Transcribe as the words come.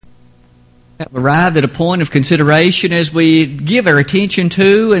have arrived at a point of consideration as we give our attention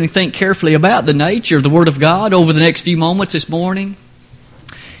to and think carefully about the nature of the Word of God over the next few moments this morning.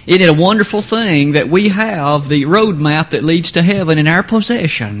 Isn't it a wonderful thing that we have the roadmap that leads to heaven in our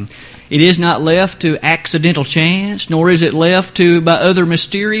possession? It is not left to accidental chance, nor is it left to by other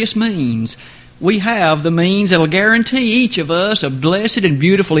mysterious means. We have the means that will guarantee each of us a blessed and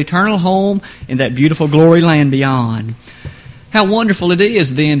beautiful eternal home in that beautiful glory land beyond. How wonderful it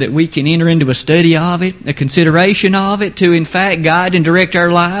is, then, that we can enter into a study of it, a consideration of it, to, in fact, guide and direct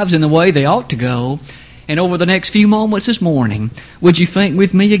our lives in the way they ought to go. And over the next few moments this morning, would you think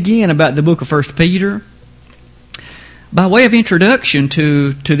with me again about the book of 1 Peter? By way of introduction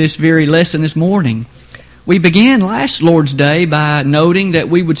to this very lesson this morning, we began last Lord's Day by noting that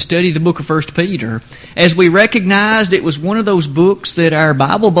we would study the book of 1 Peter, as we recognized it was one of those books that our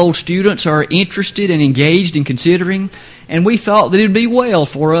Bible Bowl students are interested and engaged in considering, and we thought that it would be well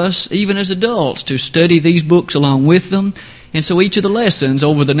for us, even as adults, to study these books along with them. And so each of the lessons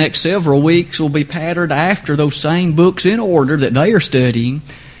over the next several weeks will be patterned after those same books in order that they are studying.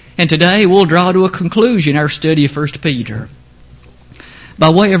 And today we'll draw to a conclusion our study of 1 Peter. By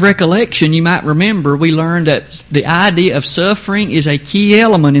way of recollection, you might remember we learned that the idea of suffering is a key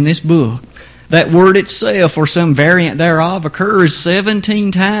element in this book. That word itself, or some variant thereof, occurs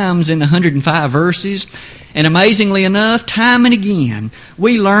 17 times in the 105 verses. And amazingly enough, time and again,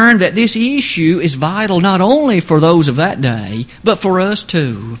 we learn that this issue is vital not only for those of that day, but for us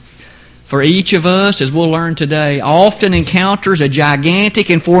too. For each of us, as we'll learn today, often encounters a gigantic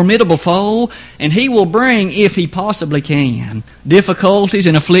and formidable foe, and he will bring, if he possibly can, difficulties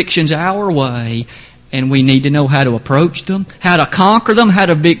and afflictions our way, and we need to know how to approach them, how to conquer them, how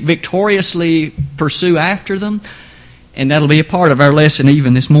to victoriously pursue after them, and that'll be a part of our lesson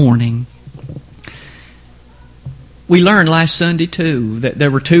even this morning. We learned last Sunday, too, that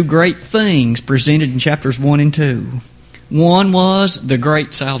there were two great things presented in chapters 1 and 2. One was the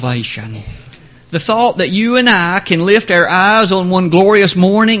great salvation. The thought that you and I can lift our eyes on one glorious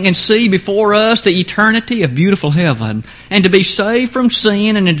morning and see before us the eternity of beautiful heaven, and to be saved from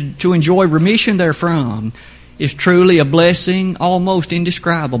sin and to enjoy remission therefrom, is truly a blessing almost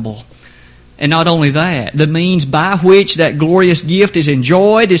indescribable. And not only that, the means by which that glorious gift is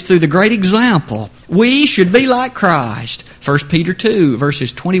enjoyed is through the great example. We should be like Christ. 1 Peter 2,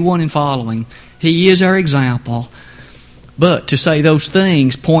 verses 21 and following. He is our example. But to say those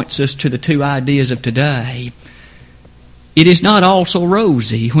things points us to the two ideas of today. It is not all so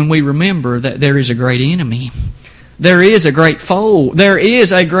rosy when we remember that there is a great enemy. There is a great foe. There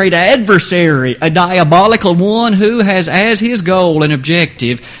is a great adversary, a diabolical one who has as his goal and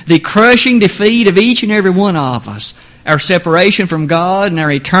objective the crushing defeat of each and every one of us, our separation from God and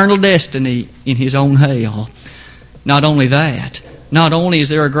our eternal destiny in his own hell. Not only that, not only is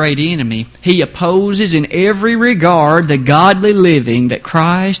there a great enemy, he opposes in every regard the godly living that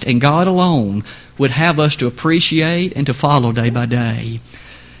Christ and God alone would have us to appreciate and to follow day by day.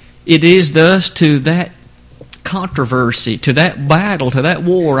 It is thus to that controversy, to that battle, to that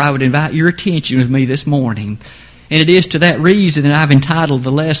war, I would invite your attention with me this morning. And it is to that reason that I've entitled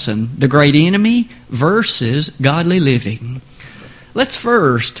the lesson, The Great Enemy versus Godly Living. Let's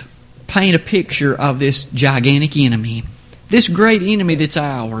first paint a picture of this gigantic enemy. This great enemy that's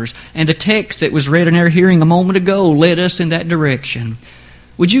ours, and the text that was read in our hearing a moment ago led us in that direction.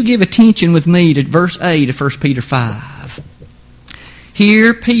 Would you give attention with me to verse 8 of 1 Peter 5?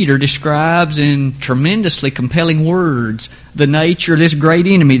 Here Peter describes in tremendously compelling words the nature of this great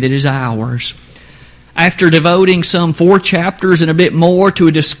enemy that is ours. After devoting some 4 chapters and a bit more to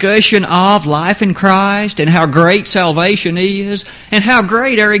a discussion of life in Christ and how great salvation is and how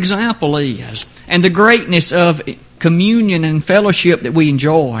great our example is and the greatness of communion and fellowship that we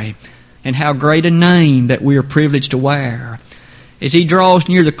enjoy, and how great a name that we are privileged to wear. As he draws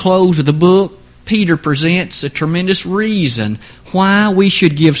near the close of the book, Peter presents a tremendous reason why we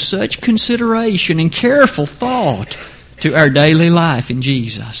should give such consideration and careful thought to our daily life in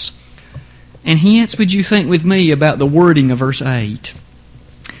Jesus. And hence, would you think with me about the wording of verse 8?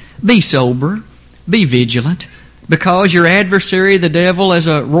 Be sober, be vigilant, because your adversary the devil as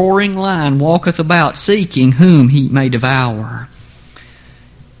a roaring lion walketh about, seeking whom he may devour.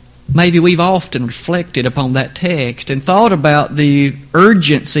 Maybe we've often reflected upon that text and thought about the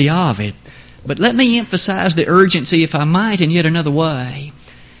urgency of it. But let me emphasize the urgency, if I might, in yet another way.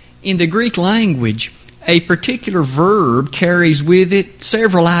 In the Greek language, a particular verb carries with it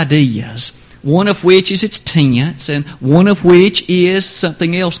several ideas, one of which is its tense, and one of which is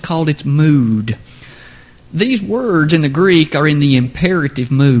something else called its mood. These words in the Greek are in the imperative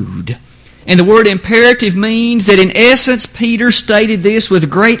mood. And the word imperative means that in essence Peter stated this with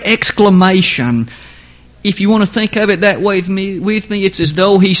great exclamation. If you want to think of it that way with me, it's as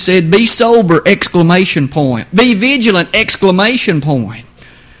though he said, be sober, exclamation point. Be vigilant, exclamation point.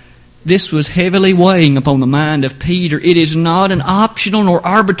 This was heavily weighing upon the mind of Peter. It is not an optional nor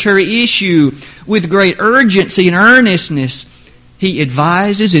arbitrary issue. With great urgency and earnestness, he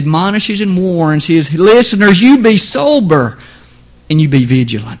advises, admonishes, and warns his listeners, you be sober and you be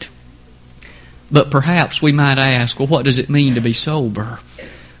vigilant. But perhaps we might ask, well, what does it mean to be sober?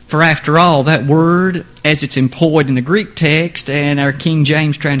 For after all, that word, as it's employed in the Greek text and our King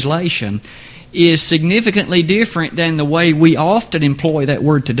James translation, is significantly different than the way we often employ that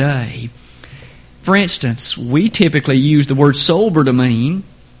word today. For instance, we typically use the word sober to mean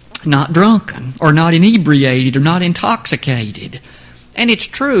not drunken, or not inebriated, or not intoxicated. And it's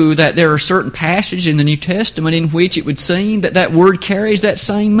true that there are certain passages in the New Testament in which it would seem that that word carries that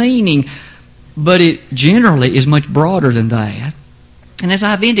same meaning, but it generally is much broader than that. And as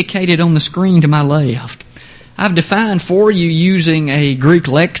I've indicated on the screen to my left, I've defined for you using a Greek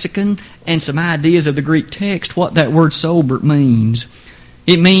lexicon and some ideas of the Greek text what that word sober means.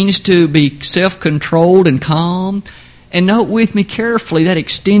 It means to be self-controlled and calm. And note with me carefully that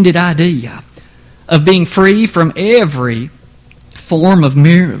extended idea of being free from every form of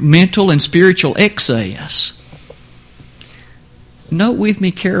mental and spiritual excess. Note with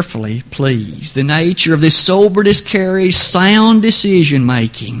me carefully, please, the nature of this soberness carries sound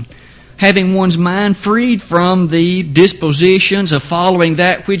decision-making, having one's mind freed from the dispositions of following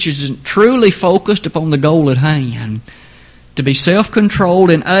that which is truly focused upon the goal at hand, to be self-controlled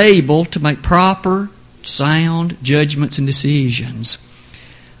and able to make proper, sound judgments and decisions.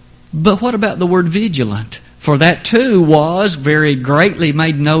 But what about the word vigilant? For that too was very greatly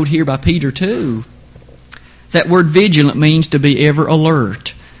made note here by Peter too. That word vigilant means to be ever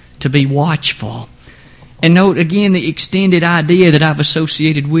alert, to be watchful. And note again the extended idea that I've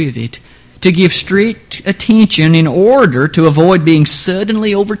associated with it, to give strict attention in order to avoid being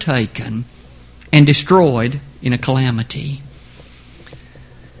suddenly overtaken and destroyed in a calamity.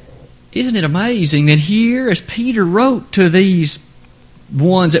 Isn't it amazing that here, as Peter wrote to these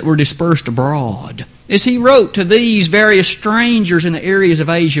ones that were dispersed abroad, as he wrote to these various strangers in the areas of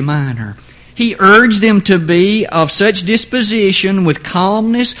Asia Minor, he urged them to be of such disposition with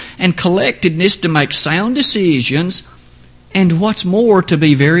calmness and collectedness to make sound decisions, and what's more, to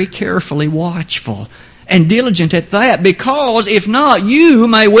be very carefully watchful and diligent at that, because if not, you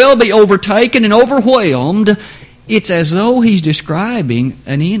may well be overtaken and overwhelmed. It's as though he's describing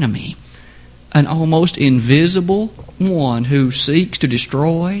an enemy, an almost invisible one who seeks to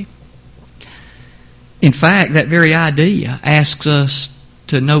destroy. In fact, that very idea asks us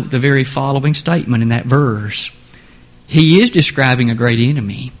to note the very following statement in that verse. He is describing a great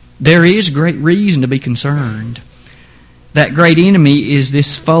enemy. There is great reason to be concerned. That great enemy is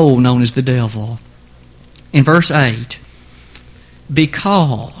this foe known as the devil. In verse 8,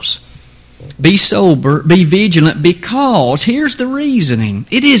 because, be sober, be vigilant, because, here's the reasoning.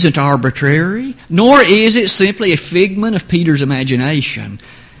 It isn't arbitrary, nor is it simply a figment of Peter's imagination.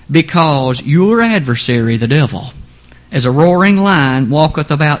 Because your adversary, the devil, as a roaring lion,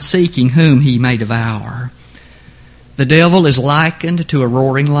 walketh about seeking whom he may devour. The devil is likened to a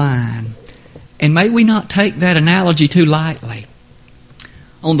roaring lion. And may we not take that analogy too lightly.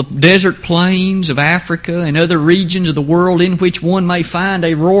 On the desert plains of Africa and other regions of the world in which one may find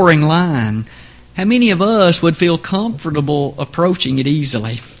a roaring lion, how many of us would feel comfortable approaching it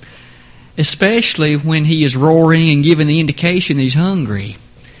easily? Especially when he is roaring and giving the indication that he's hungry.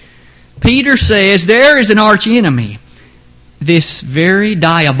 Peter says there is an arch enemy, this very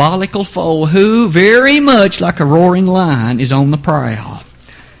diabolical foe who, very much like a roaring lion, is on the prowl.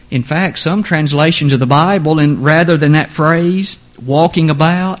 In fact, some translations of the Bible, and rather than that phrase, walking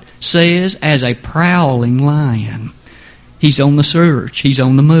about, says as a prowling lion. He's on the search. He's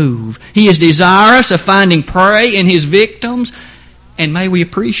on the move. He is desirous of finding prey in his victims. And may we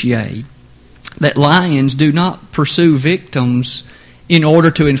appreciate that lions do not pursue victims in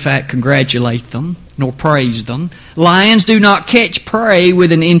order to, in fact, congratulate them nor praise them. Lions do not catch prey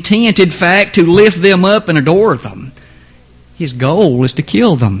with an intent, in fact, to lift them up and adore them. His goal is to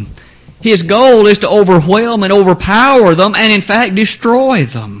kill them. His goal is to overwhelm and overpower them and, in fact, destroy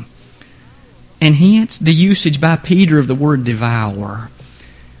them. And hence the usage by Peter of the word devour.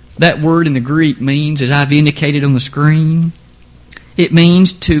 That word in the Greek means, as I've indicated on the screen, it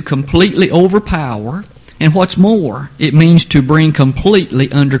means to completely overpower, and what's more, it means to bring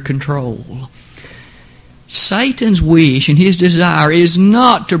completely under control. Satan's wish and his desire is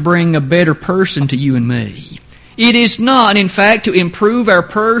not to bring a better person to you and me. It is not, in fact, to improve our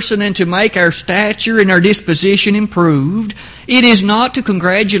person and to make our stature and our disposition improved. It is not to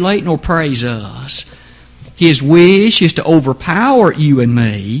congratulate nor praise us. His wish is to overpower you and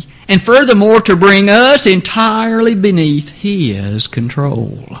me, and furthermore to bring us entirely beneath His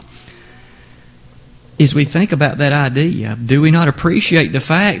control. As we think about that idea, do we not appreciate the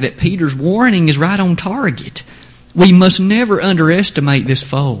fact that Peter's warning is right on target? We must never underestimate this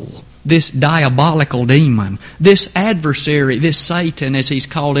foe, this diabolical demon, this adversary, this Satan, as he's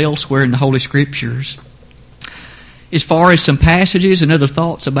called elsewhere in the Holy Scriptures. As far as some passages and other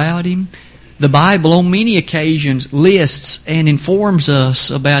thoughts about him, the Bible on many occasions lists and informs us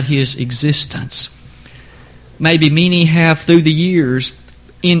about his existence. Maybe many have through the years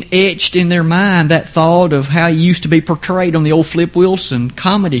etched in their mind that thought of how he used to be portrayed on the old Flip Wilson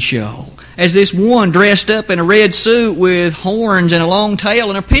comedy show as this one dressed up in a red suit with horns and a long tail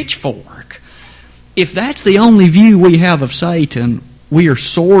and a pitchfork. If that's the only view we have of Satan, we are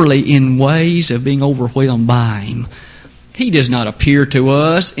sorely in ways of being overwhelmed by him. He does not appear to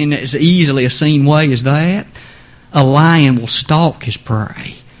us in as easily a seen way as that. A lion will stalk his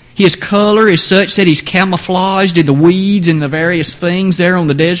prey. His color is such that he's camouflaged in the weeds and the various things there on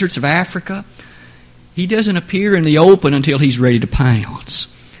the deserts of Africa. He doesn't appear in the open until he's ready to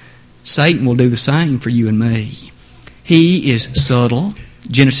pounce. Satan will do the same for you and me. He is subtle,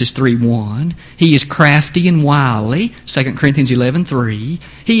 Genesis 3:1. He is crafty and wily, 2 Corinthians 11:3.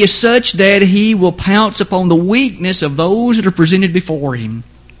 He is such that he will pounce upon the weakness of those that are presented before him.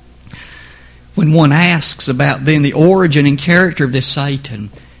 When one asks about then the origin and character of this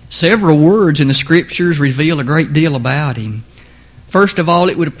Satan, several words in the Scriptures reveal a great deal about him. First of all,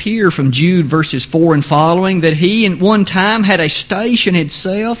 it would appear from Jude verses 4 and following that he in one time had a station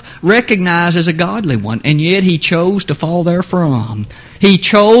himself recognized as a godly one, and yet he chose to fall therefrom. He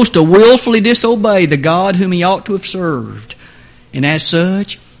chose to willfully disobey the God whom he ought to have served. And as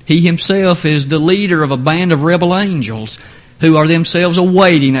such, he himself is the leader of a band of rebel angels who are themselves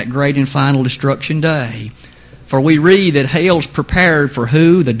awaiting that great and final destruction day. For we read that hell's prepared for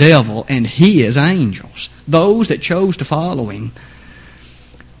who? The devil and his angels, those that chose to follow him.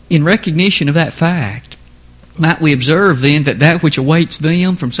 In recognition of that fact, might we observe then that which awaits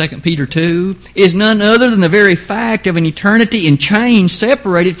them from 2 Peter 2 is none other than the very fact of an eternity in chains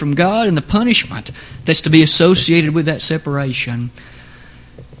separated from God and the punishment that's to be associated with that separation.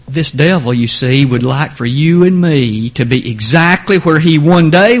 This devil, you see, would like for you and me to be exactly where he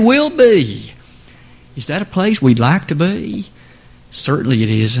one day will be. Is that a place we'd like to be? Certainly it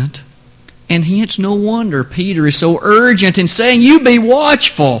isn't. And hence no wonder Peter is so urgent in saying, you be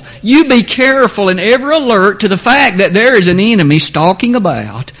watchful, you be careful and ever alert to the fact that there is an enemy stalking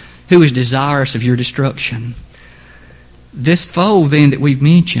about who is desirous of your destruction. This foe then that we've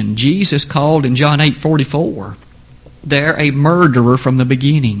mentioned, Jesus called in John 8:44, there a murderer from the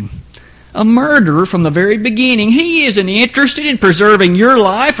beginning. A murderer from the very beginning. He isn't interested in preserving your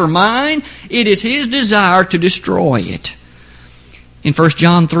life or mine. It is his desire to destroy it. In 1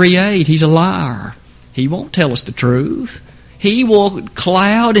 John 3:8, he's a liar. He won't tell us the truth. He will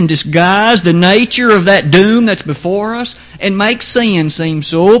cloud and disguise the nature of that doom that's before us and make sin seem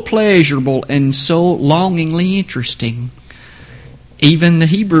so pleasurable and so longingly interesting. Even the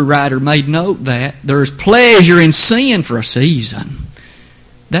Hebrew writer made note that there's pleasure in sin for a season.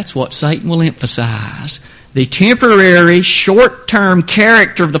 That's what Satan will emphasize. The temporary, short-term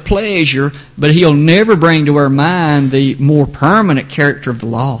character of the pleasure, but he'll never bring to our mind the more permanent character of the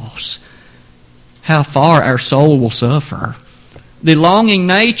loss. How far our soul will suffer. The longing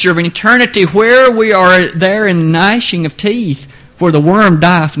nature of an eternity where we are there in the gnashing of teeth, where the worm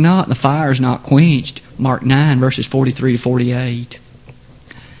dieth not and the fire is not quenched. Mark 9, verses 43 to 48.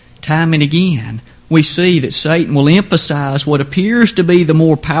 Time and again, we see that Satan will emphasize what appears to be the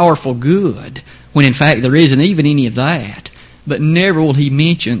more powerful good, when in fact there isn't even any of that. But never will he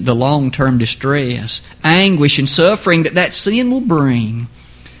mention the long-term distress, anguish, and suffering that sin will bring.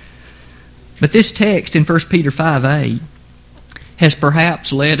 But this text in 1 Peter 5:8 has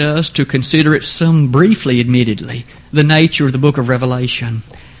perhaps led us to consider it some briefly, admittedly, the nature of the book of Revelation.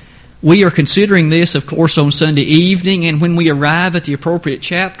 We are considering this, of course, on Sunday evening, and when we arrive at the appropriate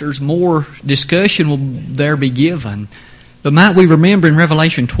chapters, more discussion will there be given. But might we remember in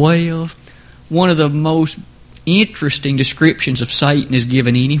Revelation 12, one of the most interesting descriptions of Satan is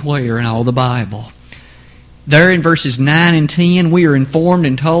given anywhere in all the Bible. There in verses 9 and 10, we are informed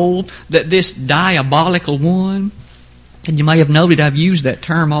and told that this diabolical one, and you may have noted I've used that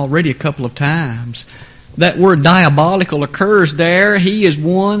term already a couple of times. That word diabolical occurs there. He is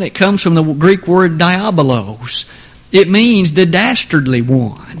one that comes from the Greek word diabolos. It means the dastardly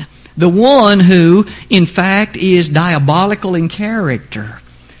one, The one who, in fact, is diabolical in character.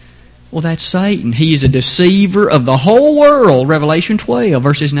 Well, that's Satan. He is a deceiver of the whole world, Revelation 12,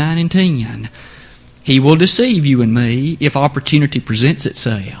 verses 9 and 10. He will deceive you and me if opportunity presents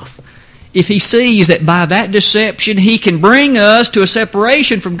itself. If he sees that by that deception he can bring us to a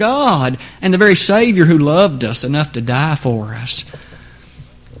separation from God and the very Savior who loved us enough to die for us.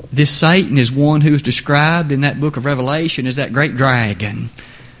 This Satan is one who is described in that book of Revelation as that great dragon.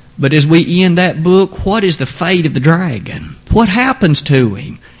 But as we end that book, what is the fate of the dragon? What happens to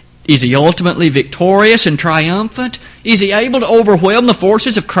him? Is he ultimately victorious and triumphant? Is he able to overwhelm the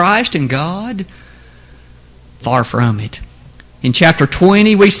forces of Christ and God? Far from it. In chapter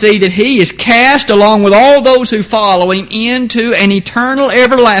 20, we see that he is cast along with all those who follow him into an eternal,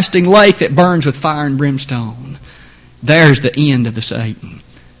 everlasting lake that burns with fire and brimstone. There's the end of the Satan.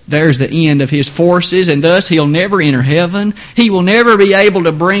 There's the end of his forces, and thus he'll never enter heaven. He will never be able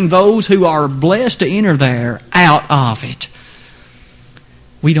to bring those who are blessed to enter there out of it.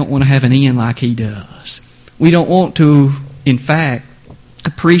 We don't want to have an end like he does. We don't want to, in fact,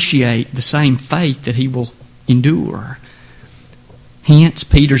 appreciate the same fate that he will endure. Hence,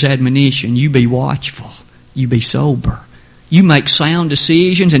 Peter's admonition, you be watchful, you be sober. You make sound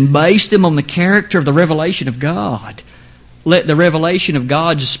decisions and base them on the character of the revelation of God. Let the revelation of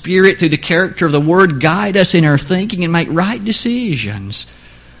God's Spirit through the character of the Word guide us in our thinking and make right decisions.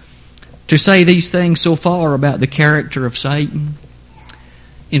 To say these things so far about the character of Satan,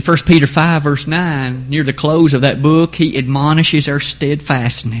 in 1 Peter 5, verse 9, near the close of that book, he admonishes our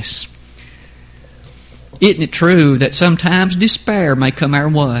steadfastness. Isn't it true that sometimes despair may come our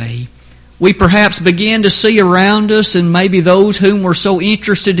way? We perhaps begin to see around us, and maybe those whom we're so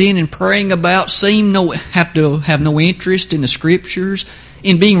interested in and praying about seem have no interest in the Scriptures,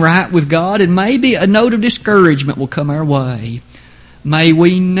 in being right with God, and maybe a note of discouragement will come our way. May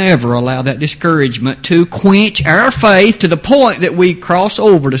we never allow that discouragement to quench our faith to the point that we cross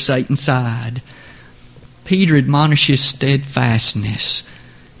over to Satan's side. Peter admonishes steadfastness,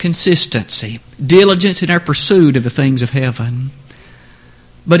 consistency, diligence in our pursuit of the things of heaven.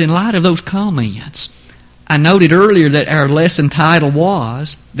 But in light of those comments, I noted earlier that our lesson title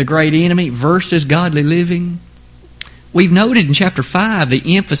was The Great Enemy versus Godly Living. We've noted in chapter 5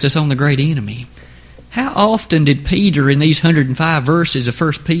 the emphasis on the great enemy. How often did Peter in these 105 verses of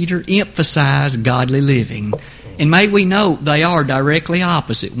 1 Peter emphasize godly living? And may we note they are directly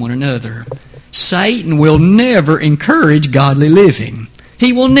opposite one another. Satan will never encourage godly living.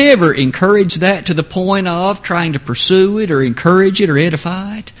 He will never encourage that to the point of trying to pursue it or encourage it or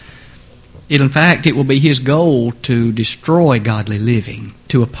edify it. In fact, it will be his goal to destroy godly living,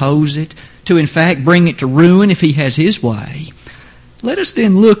 to oppose it, to in fact bring it to ruin if he has his way. Let us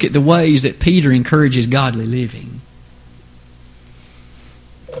then look at the ways that Peter encourages godly living.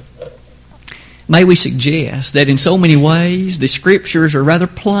 May we suggest that in so many ways the Scriptures are rather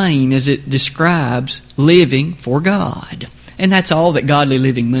plain as it describes living for God. And that's all that godly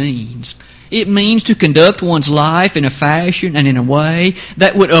living means. It means to conduct one's life in a fashion and in a way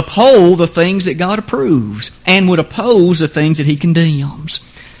that would uphold the things that God approves and would oppose the things that He condemns.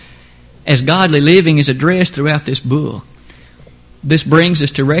 As godly living is addressed throughout this book, this brings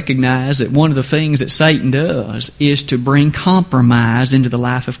us to recognize that one of the things that Satan does is to bring compromise into the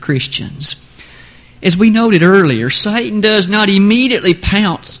life of Christians. As we noted earlier, Satan does not immediately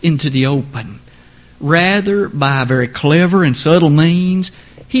pounce into the open. Rather, by very clever and subtle means,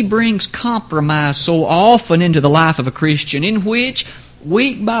 he brings compromise so often into the life of a Christian, in which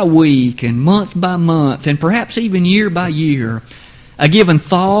week by week and month by month and perhaps even year by year, a given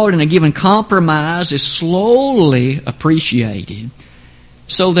thought and a given compromise is slowly appreciated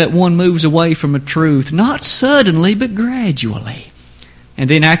so that one moves away from the truth, not suddenly but gradually. And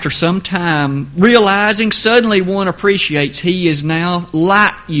then after some time, realizing suddenly one appreciates he is now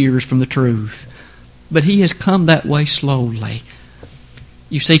light years from the truth. But he has come that way slowly.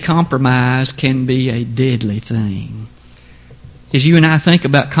 You see, compromise can be a deadly thing. As you and I think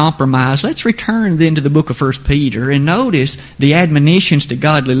about compromise, let's return then to the book of 1 Peter and notice the admonitions to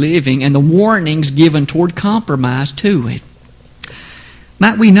godly living and the warnings given toward compromise to it.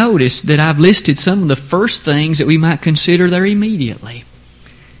 Might we notice that I've listed some of the first things that we might consider there immediately?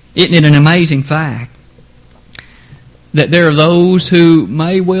 Isn't it an amazing fact that there are those who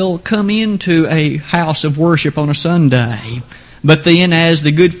may well come into a house of worship on a Sunday, but then as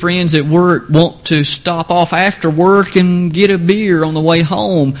the good friends at work want to stop off after work and get a beer on the way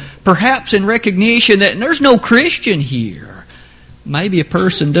home, perhaps in recognition that there's no Christian here, maybe a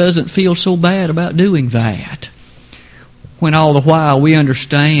person doesn't feel so bad about doing that. When all the while we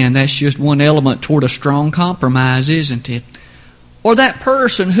understand that's just one element toward a strong compromise, isn't it? Or that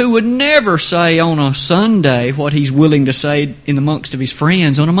person who would never say on a Sunday what he's willing to say in the amongst of his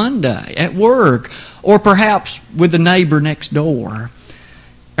friends on a Monday, at work, or perhaps with the neighbor next door.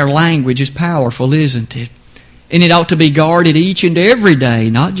 Our language is powerful, isn't it? And it ought to be guarded each and every day,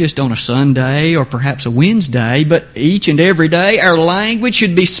 not just on a Sunday or perhaps a Wednesday, but each and every day our language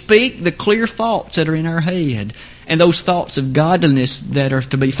should be speak the clear thoughts that are in our head, and those thoughts of godliness that are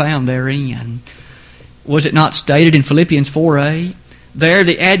to be found therein. Was it not stated in Philippians 4:8? There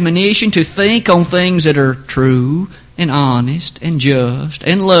the admonition to think on things that are true and honest and just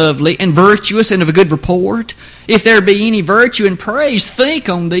and lovely and virtuous and of a good report. If there be any virtue and praise, think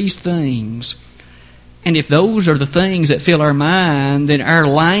on these things. And if those are the things that fill our mind, then our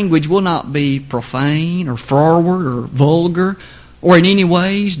language will not be profane or forward or vulgar or in any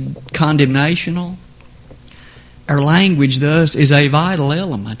ways condemnational. Our language, thus, is a vital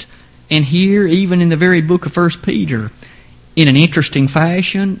element. And here, even in the very book of 1 Peter, in an interesting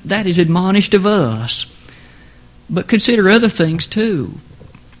fashion, that is admonished of us. But consider other things too.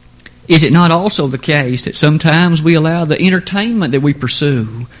 Is it not also the case that sometimes we allow the entertainment that we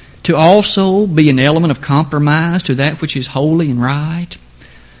pursue to also be an element of compromise to that which is holy and right?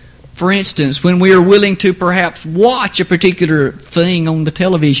 For instance, when we are willing to perhaps watch a particular thing on the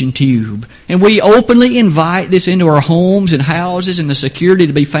television tube, and we openly invite this into our homes and houses and the security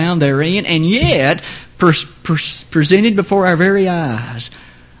to be found therein, and yet presented before our very eyes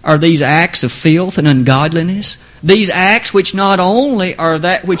are these acts of filth and ungodliness, these acts which not only are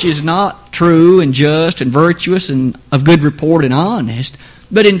that which is not true and just and virtuous and of good report and honest,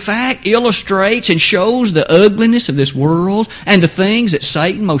 but in fact illustrates and shows the ugliness of this world and the things that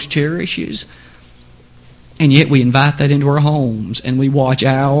Satan most cherishes. And yet we invite that into our homes and we watch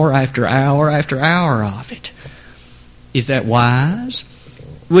hour after hour after hour of it. Is that wise?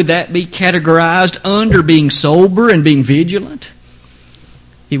 Would that be categorized under being sober and being vigilant?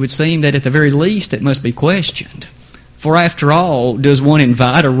 It would seem that at the very least it must be questioned. For after all, does one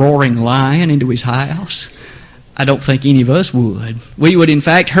invite a roaring lion into his house? I don't think any of us would. We would in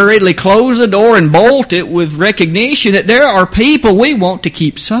fact hurriedly close the door and bolt it with recognition that there are people we want to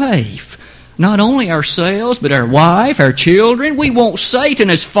keep safe. Not only ourselves, but our wife, our children. We want Satan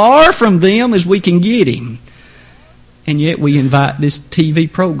as far from them as we can get him. And yet we invite this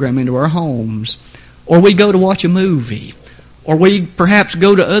TV program into our homes. Or we go to watch a movie. Or we perhaps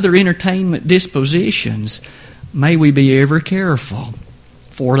go to other entertainment dispositions. May we be ever careful,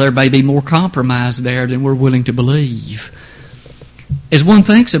 for there may be more compromise there than we're willing to believe. As one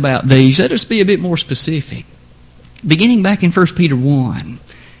thinks about these, let us be a bit more specific. Beginning back in 1 Peter 1,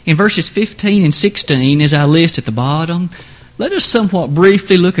 in verses 15 and 16, as I list at the bottom, let us somewhat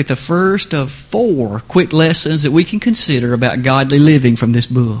briefly look at the first of 4 quick lessons that we can consider about godly living from this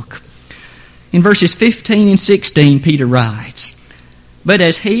book. In verses 15 and 16, Peter writes, "But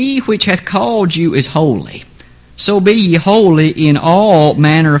as he which hath called you is holy, so be ye holy in all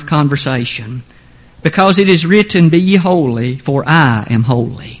manner of conversation, because it is written, Be ye holy, for I am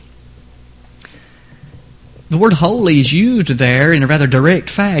holy." The word holy is used there in a rather direct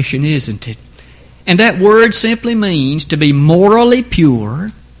fashion, isn't it? And that word simply means to be morally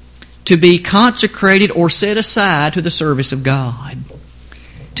pure, to be consecrated or set aside to the service of God.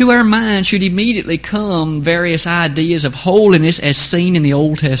 To our mind should immediately come various ideas of holiness as seen in the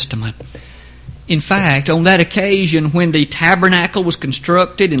Old Testament. In fact, on that occasion when the tabernacle was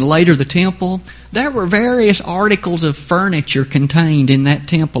constructed and later the temple, there were various articles of furniture contained in that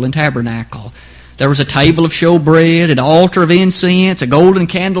temple and tabernacle. There was a table of showbread, an altar of incense, a golden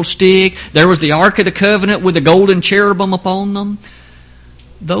candlestick. There was the Ark of the Covenant with the golden cherubim upon them.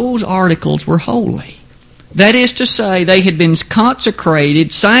 Those articles were holy. That is to say, they had been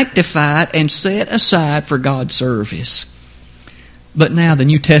consecrated, sanctified, and set aside for God's service. But now the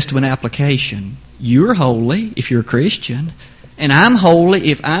New Testament application. You're holy if you're a Christian, and I'm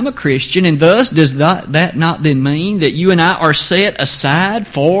holy if I'm a Christian, and thus does that not then mean that you and I are set aside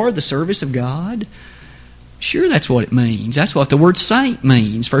for the service of God? Sure, that's what it means. That's what the word saint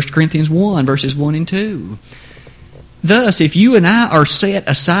means. 1 Corinthians 1, verses 1 and 2. Thus, if you and I are set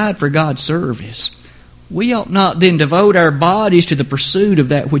aside for God's service, we ought not then devote our bodies to the pursuit of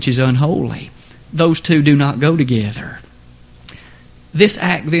that which is unholy. Those two do not go together. This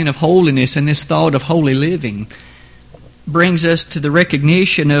act then of holiness and this thought of holy living brings us to the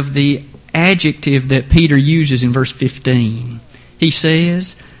recognition of the adjective that Peter uses in verse 15. He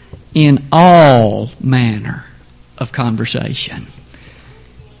says, in all manner of conversation.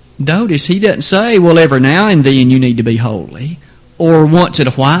 Notice he doesn't say, well, every now and then you need to be holy, or once in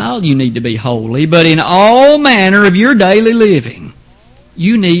a while you need to be holy, but in all manner of your daily living.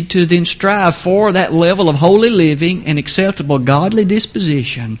 you need to then strive for that level of holy living and acceptable godly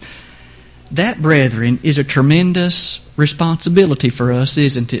disposition. That, brethren, is a tremendous responsibility for us,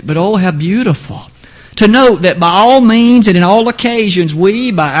 isn't it? But oh, how beautiful to note that by all means and in all occasions,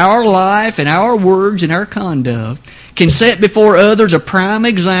 we, by our life and our words and our conduct, can set before others a prime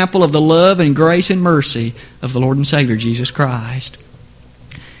example of the love and grace and mercy of the Lord and Savior Jesus Christ.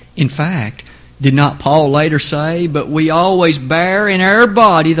 In fact, did not Paul later say, "But we always bear in our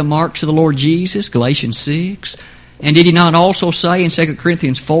body the marks of the Lord Jesus," Galatians 6? And did he not also say in 2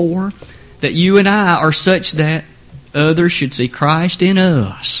 Corinthians 4 that you and I are such that others should see Christ in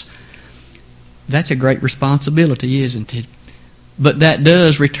us? That's a great responsibility, isn't it? But that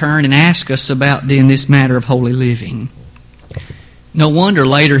does return and ask us about then this matter of holy living. No wonder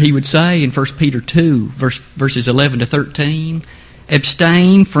later he would say in 1 Peter 2, verses 11 to 13,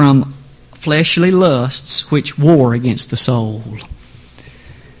 "Abstain from fleshly lusts which war against the soul."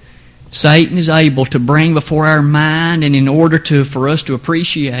 Satan is able to bring before our mind, and in order for us to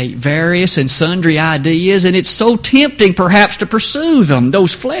appreciate various and sundry ideas, and it's so tempting perhaps to pursue them,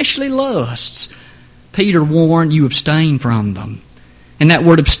 those fleshly lusts. Peter warned you abstain from them. And that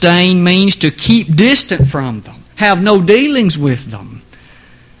word abstain means to keep distant from them, have no dealings with them.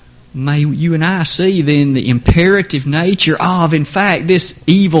 May you and I see then the imperative nature of, in fact, this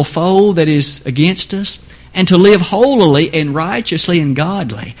evil foe that is against us, and to live holily and righteously and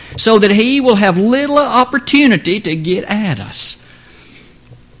godly, so that he will have little opportunity to get at us.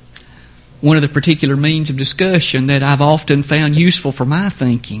 One of the particular means of discussion that I've often found useful for my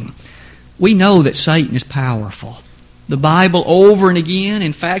thinking, we know that Satan is powerful. The Bible over and again,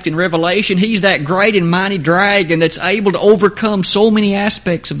 in fact in Revelation, he's that great and mighty dragon that's able to overcome so many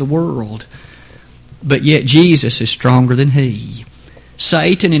aspects of the world. But yet Jesus is stronger than he.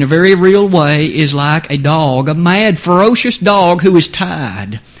 Satan, in a very real way, is like a dog, a mad, ferocious dog who is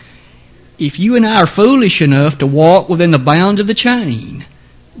tied. If you and I are foolish enough to walk within the bounds of the chain,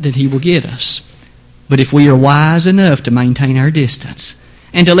 then he will get us. But if we are wise enough to maintain our distance,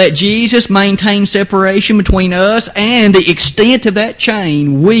 and to let Jesus maintain separation between us and the extent of that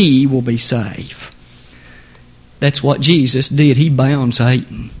chain, we will be safe. That's what Jesus did. He bound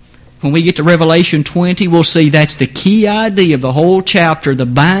Satan. When we get to Revelation 20, we'll see that's the key idea of the whole chapter, the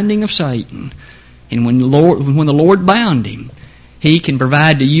binding of Satan. And when the Lord bound him, he can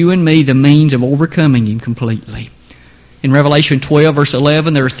provide to you and me the means of overcoming him completely. In Revelation 12, verse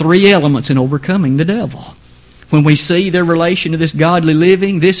 11, there are three elements in overcoming the devil. When we see their relation to this godly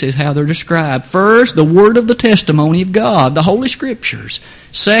living, this is how they're described. First, the word of the testimony of God, the Holy Scriptures.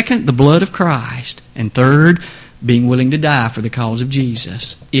 Second, the blood of Christ. And third, being willing to die for the cause of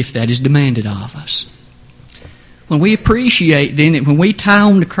Jesus, if that is demanded of us. When we appreciate then that when we tie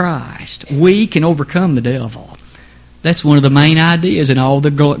on to Christ, we can overcome the devil. That's one of the main ideas in all the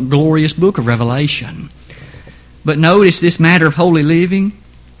glorious book of Revelation. But notice this matter of holy living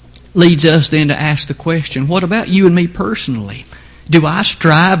leads us then to ask the question, what about you and me personally? Do I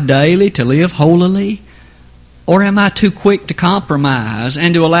strive daily to live holily? Or am I too quick to compromise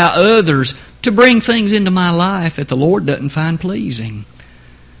and to allow others to bring things into my life that the Lord doesn't find pleasing?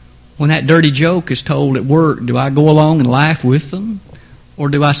 When that dirty joke is told at work, do I go along and laugh with them? Or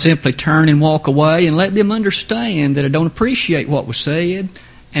do I simply turn and walk away and let them understand that I don't appreciate what was said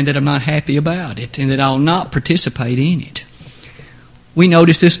and that I'm not happy about it and that I'll not participate in it? We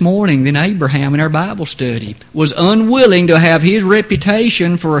noticed this morning that Abraham in our Bible study was unwilling to have his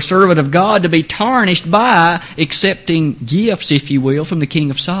reputation for a servant of God to be tarnished by accepting gifts, if you will, from the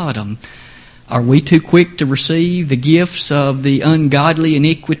king of Sodom. Are we too quick to receive the gifts of the ungodly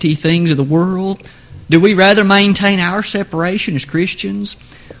iniquity things of the world? Do we rather maintain our separation as Christians?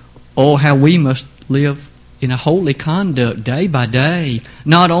 Oh, how we must live in a holy conduct day by day,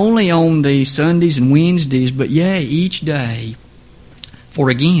 not only on the Sundays and Wednesdays, but yea, each day. For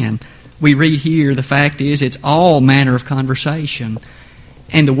again, we read here, the fact is, it's all manner of conversation.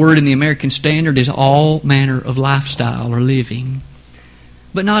 And the word in the American Standard is all manner of lifestyle or living.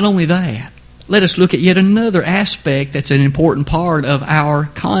 But not only that, let us look at yet another aspect that's an important part of our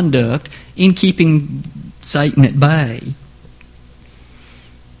conduct in keeping Satan at bay.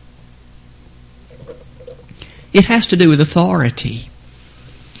 It has to do with authority.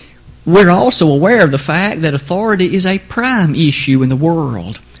 We're also aware of the fact that authority is a prime issue in the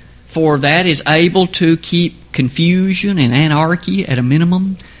world, for that is able to keep confusion and anarchy at a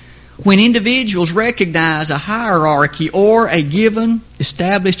minimum. When individuals recognize a hierarchy or a given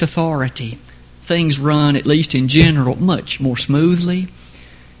established authority, things run, at least in general, much more smoothly.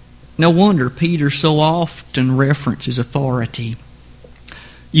 No wonder Peter so often references authority.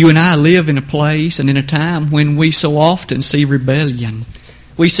 You and I live in a place and in a time when we so often see rebellion.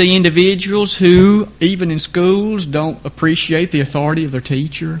 We see individuals who, even in schools, don't appreciate the authority of their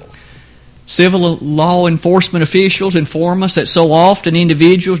teacher. Civil law enforcement officials inform us that so often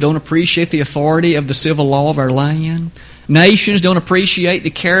individuals don't appreciate the authority of the civil law of our land. Nations don't appreciate the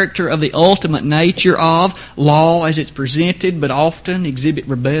character of the ultimate nature of law as it's presented, but often exhibit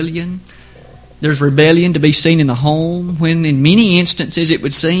rebellion. There's rebellion to be seen in the home, when in many instances it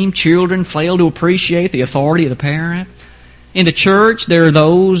would seem children fail to appreciate the authority of the parent. In the church, there are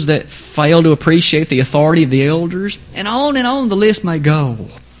those that fail to appreciate the authority of the elders, and on the list may go.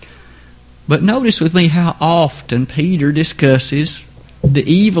 But notice with me how often Peter discusses the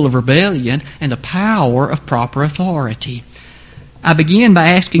evil of rebellion and the power of proper authority. I begin by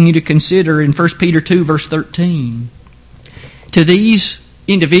asking you to consider in 1 Peter 2, verse 13. To these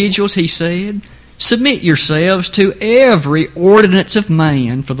individuals, he said, "Submit yourselves to every ordinance of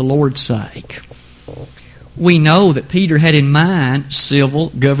man for the Lord's sake." We know that Peter had in mind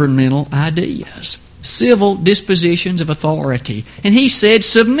civil governmental ideas, civil dispositions of authority. And he said,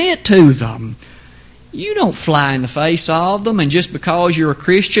 submit to them. You don't fly in the face of them, and just because you're a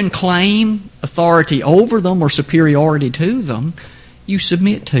Christian claim authority over them or superiority to them. You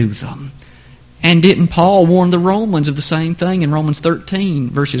submit to them. And didn't Paul warn the Romans of the same thing in Romans 13,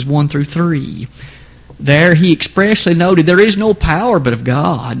 verses 1 through 3? There he expressly noted there is no power but of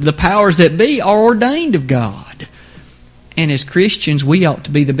God. The powers that be are ordained of God. And as Christians, we ought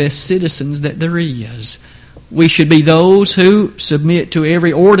to be the best citizens that there is. We should be those who submit to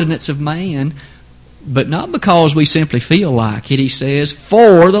every ordinance of man, but not because we simply feel like it. He says,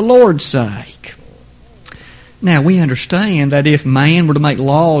 for the Lord's sake. Now, we understand that if man were to make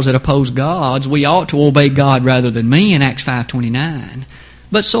laws that oppose God's, we ought to obey God rather than men, Acts 5:29.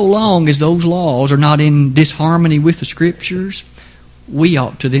 But so long as those laws are not in disharmony with the Scriptures, we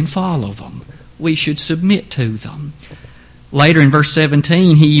ought to then follow them. We should submit to them. Later in verse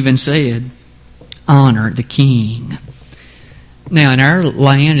 17, he even said, honor the king. Now, in our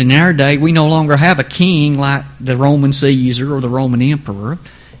land, in our day, we no longer have a king like the Roman Caesar or the Roman emperor,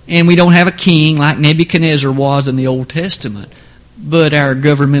 and we don't have a king like Nebuchadnezzar was in the Old Testament. But our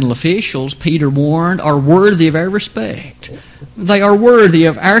governmental officials, Peter warned, are worthy of our respect. They are worthy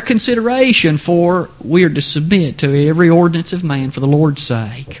of our consideration, for we are to submit to every ordinance of man for the Lord's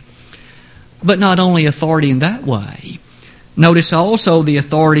sake. But not only authority in that way. Notice also the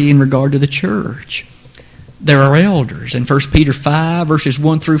authority in regard to the church. There are elders, and 1 Peter 5, verses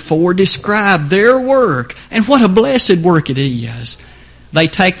 1 through 4, describe their work, and what a blessed work it is. They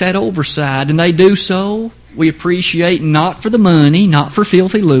take that oversight, and they do so, we appreciate, not for the money, not for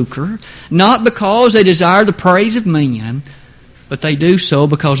filthy lucre, not because they desire the praise of men, but they do so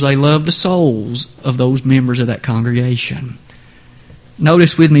because they love the souls of those members of that congregation.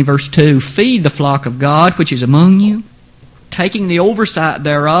 Notice with me verse 2, feed the flock of God which is among you, taking the oversight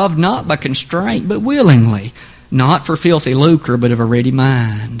thereof, not by constraint, but willingly, not for filthy lucre, but of a ready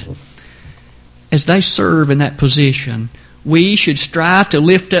mind. As they serve in that position, we should strive to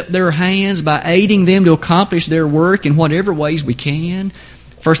lift up their hands by aiding them to accomplish their work in whatever ways we can.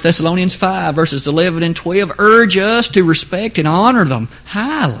 1 Thessalonians 5, verses 11 and 12, urge us to respect and honor them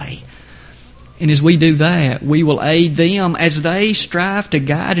highly. And as we do that, we will aid them as they strive to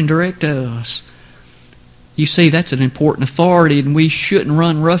guide and direct us. You see, that's an important authority, and we shouldn't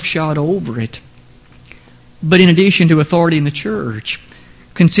run roughshod over it. But in addition to authority in the church,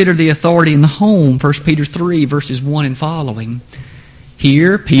 consider the authority in the home, 1 Peter 3, verses 1 and following.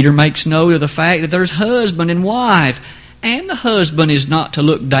 Here, Peter makes note of the fact that there's husband and wife, and the husband is not to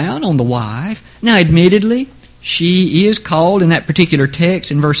look down on the wife. Now, admittedly, she is called in that particular text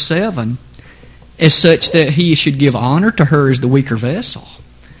in verse 7 as such that he should give honor to her as the weaker vessel.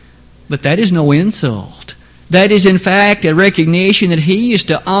 But that is no insult. That is, in fact, a recognition that he is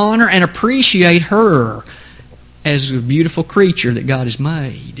to honor and appreciate her as a beautiful creature that God has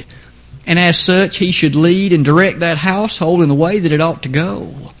made. And as such, he should lead and direct that household in the way that it ought to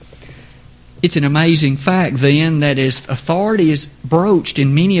go. It's an amazing fact, then, that as authority is broached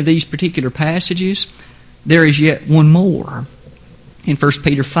in many of these particular passages, there is yet one more. In 1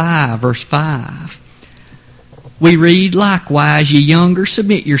 Peter 5, verse 5, we read, likewise, ye younger,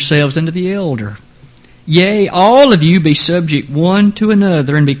 submit yourselves unto the elder. Yea, all of you be subject one to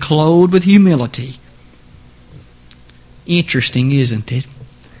another, and be clothed with humility. Interesting, isn't it?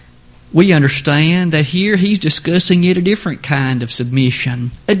 We understand that here he's discussing yet a different kind of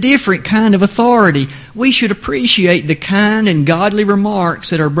submission, a different kind of authority. We should appreciate the kind and godly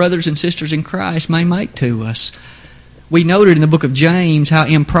remarks that our brothers and sisters in Christ may make to us. We noted in the book of James how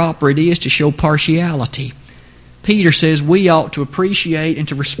improper it is to show partiality. Peter says we ought to appreciate and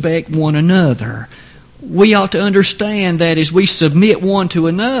to respect one another. we ought to understand that as we submit one to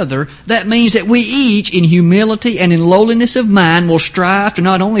another, that means that we each, in humility and in lowliness of mind, will strive to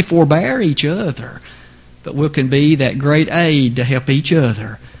not only forbear each other, but we can be that great aid to help each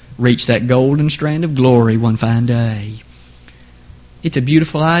other reach that golden strand of glory one fine day. It's a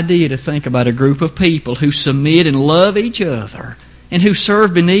beautiful idea to think about a group of people who submit and love each other and who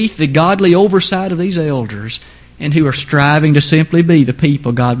serve beneath the godly oversight of these elders and who are striving to simply be the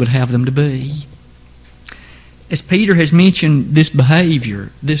people God would have them to be. As Peter has mentioned this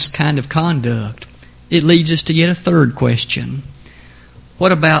behavior, this kind of conduct, it leads us to yet a third question.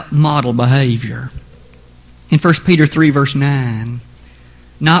 What about model behavior? In 1 Peter 3 verse 9,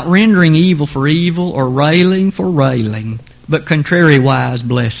 not rendering evil for evil or railing for railing, but contrariwise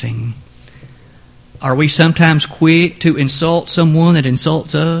blessing. Are we sometimes quick to insult someone that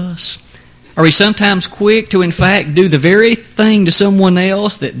insults us? Are we sometimes quick to, in fact, do the very thing to someone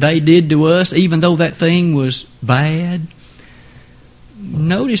else that they did to us, even though that thing was bad?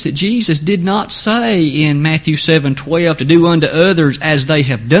 Notice that Jesus did not say in Matthew 7:12 to do unto others as they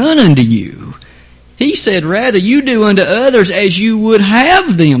have done unto you. He said, rather, you do unto others as you would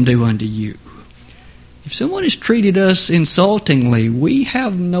have them do unto you. If someone has treated us insultingly, we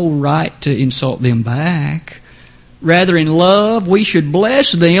have no right to insult them back. Rather, in love, we should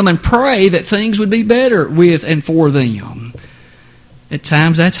bless them and pray that things would be better with and for them. At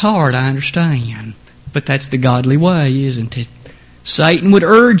times that's hard, I understand. But that's the godly way, isn't it? Satan would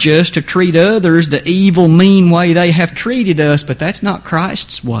urge us to treat others the evil, mean way they have treated us, but that's not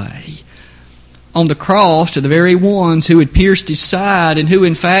Christ's way. On the cross, to the very ones who had pierced his side and who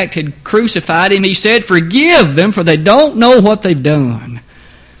in fact had crucified him, he said, forgive them, for they don't know what they've done.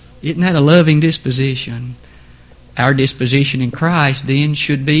 Isn't that a loving disposition? Our disposition in Christ then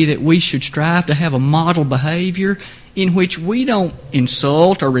should be that we should strive to have a model behavior in which we don't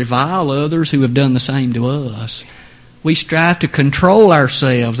insult or revile others who have done the same to us. We strive to control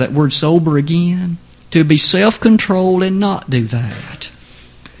ourselves, that word sober again, to be self-controlled and not do that.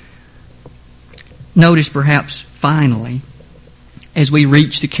 Notice perhaps finally, as we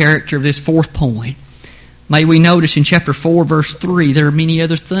reach the character of this fourth point, may we notice in chapter 4 verse 3 there are many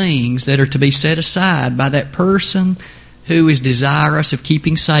other things that are to be set aside by that person who is desirous of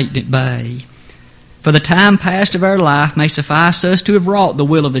keeping Satan at bay. For the time past of our life may suffice us to have wrought the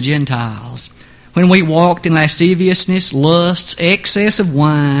will of the Gentiles, when we walked in lasciviousness, lusts, excess of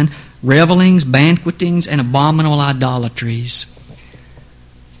wine, revellings, banquetings, and abominable idolatries.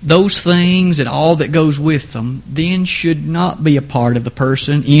 Those things and all that goes with them then should not be a part of the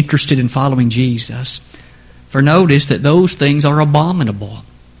person interested in following Jesus. For notice that those things are abominable.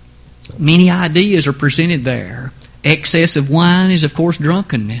 Many ideas are presented there. Excess of wine is, of course,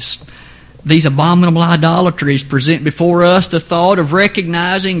 drunkenness. These abominable idolatries present before us the thought of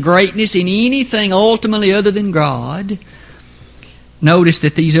recognizing greatness in anything ultimately other than God. Notice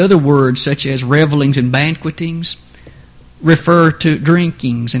that these other words, such as revellings and banquetings, refer to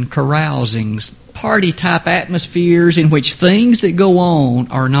drinkings and carousings, party-type atmospheres in which things that go on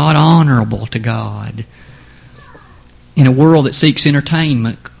are not honorable to God. In a world that seeks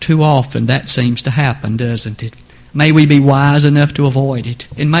entertainment, too often that seems to happen, doesn't it? May we be wise enough to avoid it.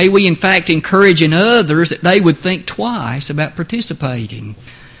 And may we, in fact, encourage in others that they would think twice about participating.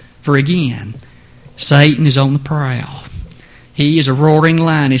 For again, Satan is on the prowl. He is a roaring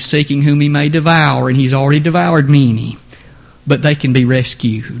lion, is seeking whom he may devour, and he's already devoured many. But they can be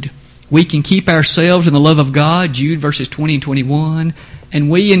rescued. We can keep ourselves in the love of God, Jude verses 20 and 21, and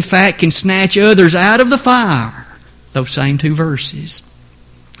we, in fact, can snatch others out of the fire. Those same two verses.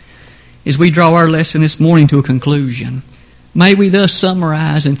 As we draw our lesson this morning to a conclusion, may we thus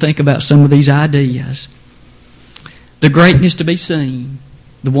summarize and think about some of these ideas. The greatness to be seen,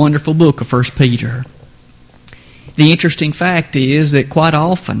 the wonderful book of 1 Peter. The interesting fact is that quite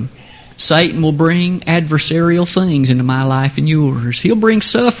often Satan will bring adversarial things into my life and yours. He'll bring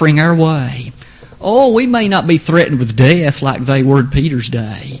suffering our way. Oh, we may not be threatened with death like they were in Peter's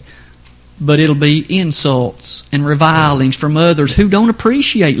day, but it'll be insults and revilings from others who don't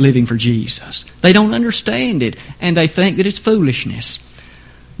appreciate living for Jesus. They don't understand it, and they think that it's foolishness.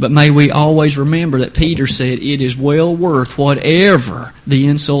 But may we always remember that Peter said it is well worth whatever the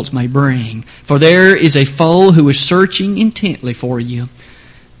insults may bring, for there is a foe who is searching intently for you.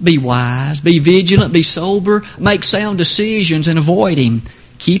 Be wise, be vigilant, be sober, make sound decisions and avoid him.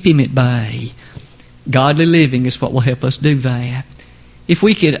 Keep him at bay. Godly living is what will help us do that. If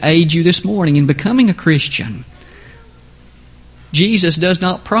we could aid you this morning in becoming a Christian, Jesus does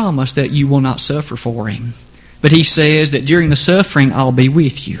not promise that you will not suffer for him. But he says that during the suffering, I'll be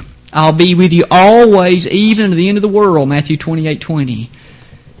with you. I'll be with you always, even to the end of the world, Matthew 28:20.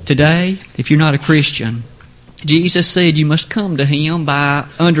 Today, if you're not a Christian, Jesus said you must come to Him by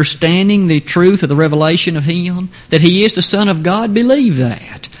understanding the truth of the revelation of Him, that He is the Son of God. Believe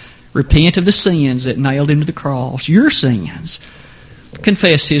that. Repent of the sins that nailed Him to the cross, your sins.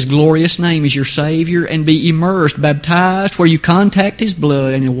 Confess His glorious name as your Savior and be immersed, baptized, where you contact His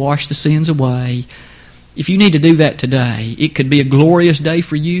blood and He'll wash the sins away. If you need to do that today, it could be a glorious day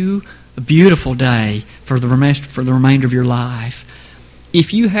for you, a beautiful day for the remainder of your life.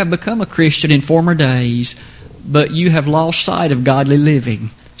 If you have become a Christian in former days, but you have lost sight of godly living,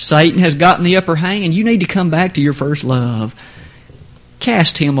 Satan has gotten the upper hand, and you need to come back to your first love.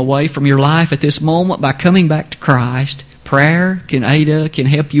 Cast him away from your life at this moment by coming back to Christ. Prayer can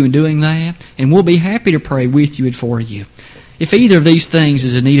help you in doing that, and we'll be happy to pray with you and for you. If either of these things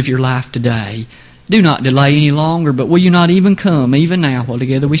is in need of your life today, do not delay any longer, but will you not even come, even now, while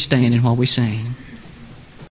together we stand and while we sing?